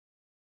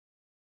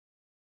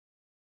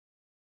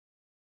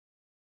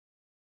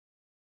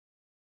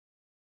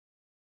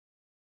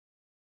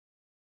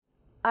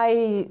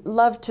I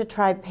love to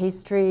try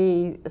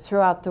pastry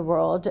throughout the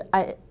world.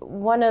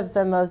 One of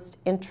the most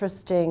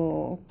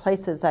interesting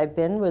places I've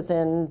been was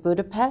in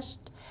Budapest,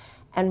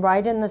 and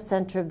right in the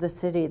center of the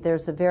city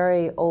there's a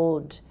very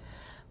old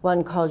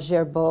one called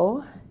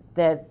Gerbeau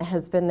that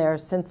has been there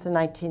since the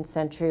 19th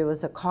century. It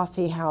was a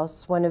coffee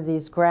house, one of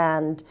these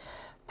grand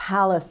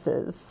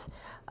palaces,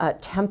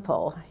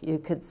 temple, you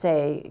could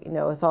say, you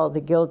know, with all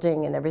the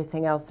gilding and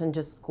everything else, and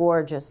just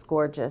gorgeous,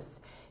 gorgeous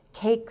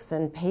cakes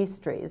and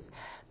pastries.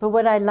 But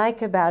what I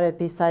like about it,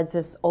 besides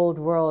this old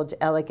world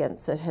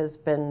elegance that has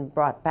been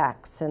brought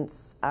back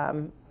since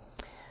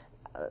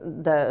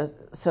the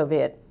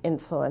Soviet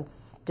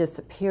influence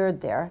disappeared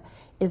there,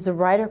 is that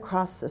right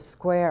across the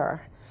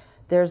square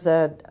there's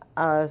a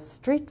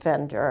street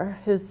vendor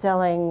who's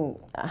selling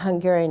a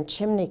Hungarian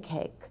chimney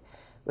cake,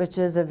 which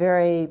is a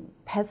very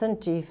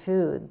peasant-y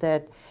food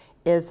that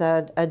is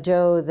a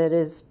dough that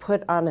is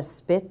put on a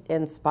spit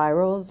in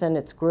spirals and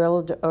it's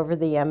grilled over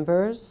the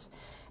embers.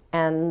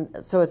 And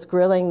so it's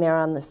grilling there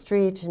on the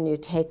street, and you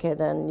take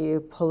it and you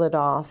pull it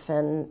off,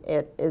 and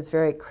it is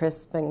very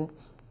crisp, and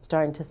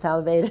starting to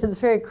salivate. It's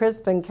very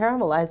crisp and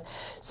caramelized.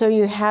 So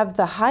you have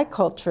the high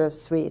culture of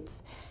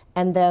sweets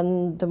and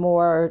then the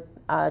more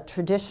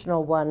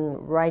traditional one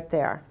right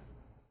there.